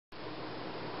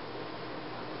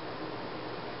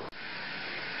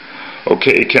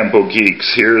Okay, Kenpo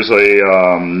geeks, here's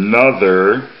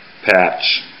another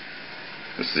patch.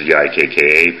 This is the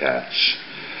IKKA patch.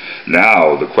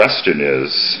 Now, the question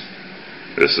is,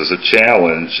 this is a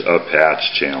challenge, a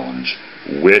patch challenge.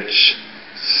 Which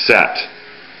set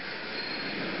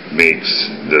makes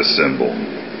this symbol?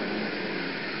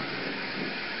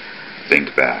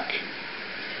 Think back.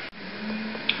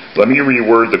 Let me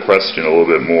reword the question a little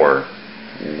bit more.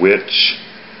 Which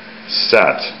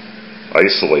set,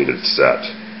 isolated set,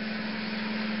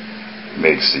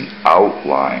 makes the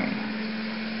outline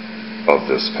of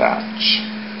this patch?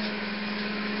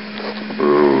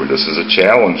 Ooh, this is a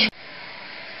challenge.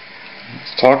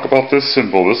 Let's talk about this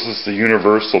symbol. This is the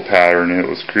universal pattern. It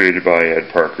was created by Ed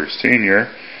Parker Sr.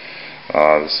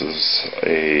 This is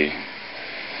a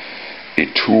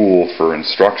tool for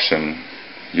instruction.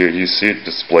 You see it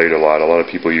displayed a lot. A lot of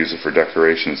people use it for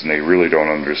decorations and they really don't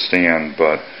understand,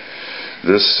 but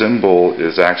this symbol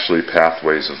is actually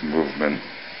pathways of movement.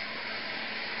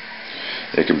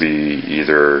 It can be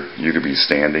either, you could be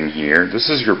standing here. This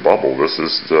is your bubble. This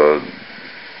is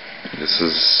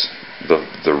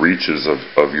the reaches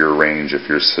of your range if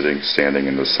you're standing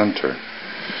in the center.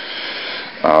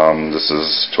 This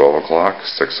is 12 o'clock,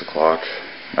 6 o'clock,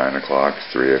 9 o'clock,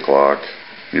 3 o'clock.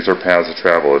 These are paths of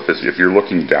travel. If you're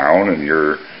looking down and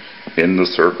you're in the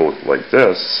circle like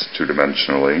this,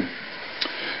 two-dimensionally,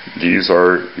 these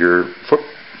are your foot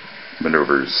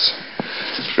maneuvers.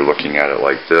 If you're looking at it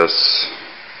like this,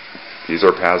 these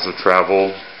are paths of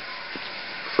travel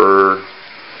for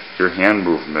your hand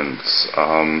movements.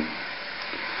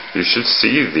 You should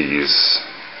see these.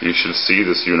 You should see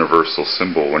this universal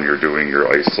symbol when you're doing your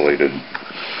isolated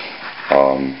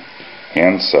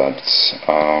hand sets.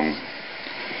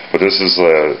 But this is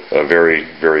a very,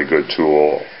 very good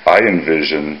tool. I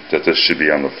envision that this should be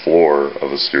on the floor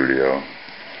of a studio,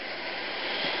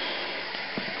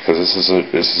 because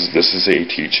this is a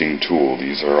teaching tool.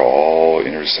 These are all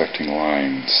intersecting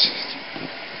lines,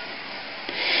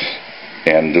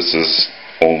 and this is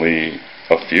only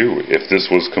a few. If this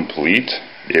was complete,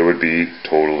 it would be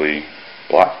totally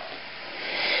black.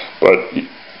 But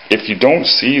if you don't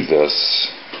see this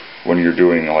when you're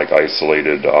doing like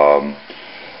isolated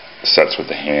sets with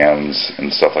the hands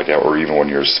and stuff like that, or even when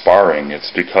you're sparring,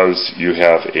 it's because you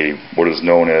have what is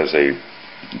known as a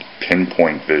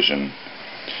pinpoint vision.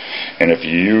 And if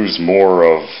you use more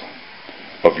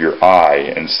of your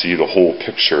eye and see the whole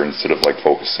picture instead of like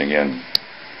focusing in,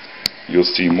 you'll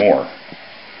see more.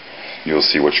 You'll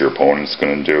see what your opponent's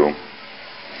going to do.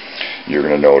 You're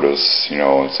going to notice,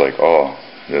 it's like, oh,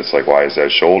 it's like, why is that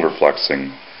shoulder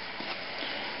flexing?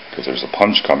 Because there's a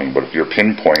punch coming. But if you're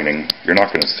pinpointing, you're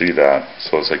not going to see that.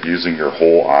 So it's like using your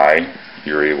whole eye,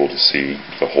 you're able to see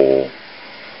the whole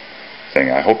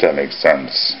thing. I hope that makes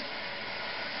sense.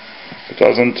 If it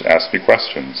doesn't, ask me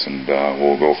questions and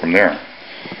we'll go from there.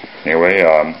 Anyway,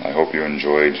 I hope you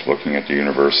enjoyed looking at the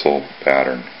universal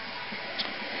pattern.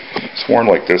 It's worn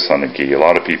like this on the gi. A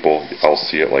lot of people, I'll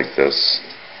see it like this.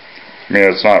 I mean,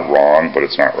 it's not wrong, but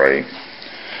it's not right.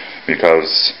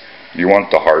 Because you want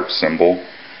the heart symbol,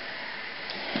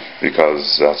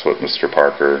 because that's what Mr.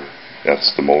 Parker,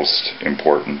 that's the most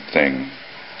important thing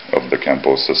of the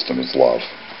Kenpo system, is love.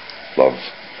 Love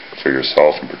for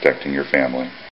yourself and protecting your family.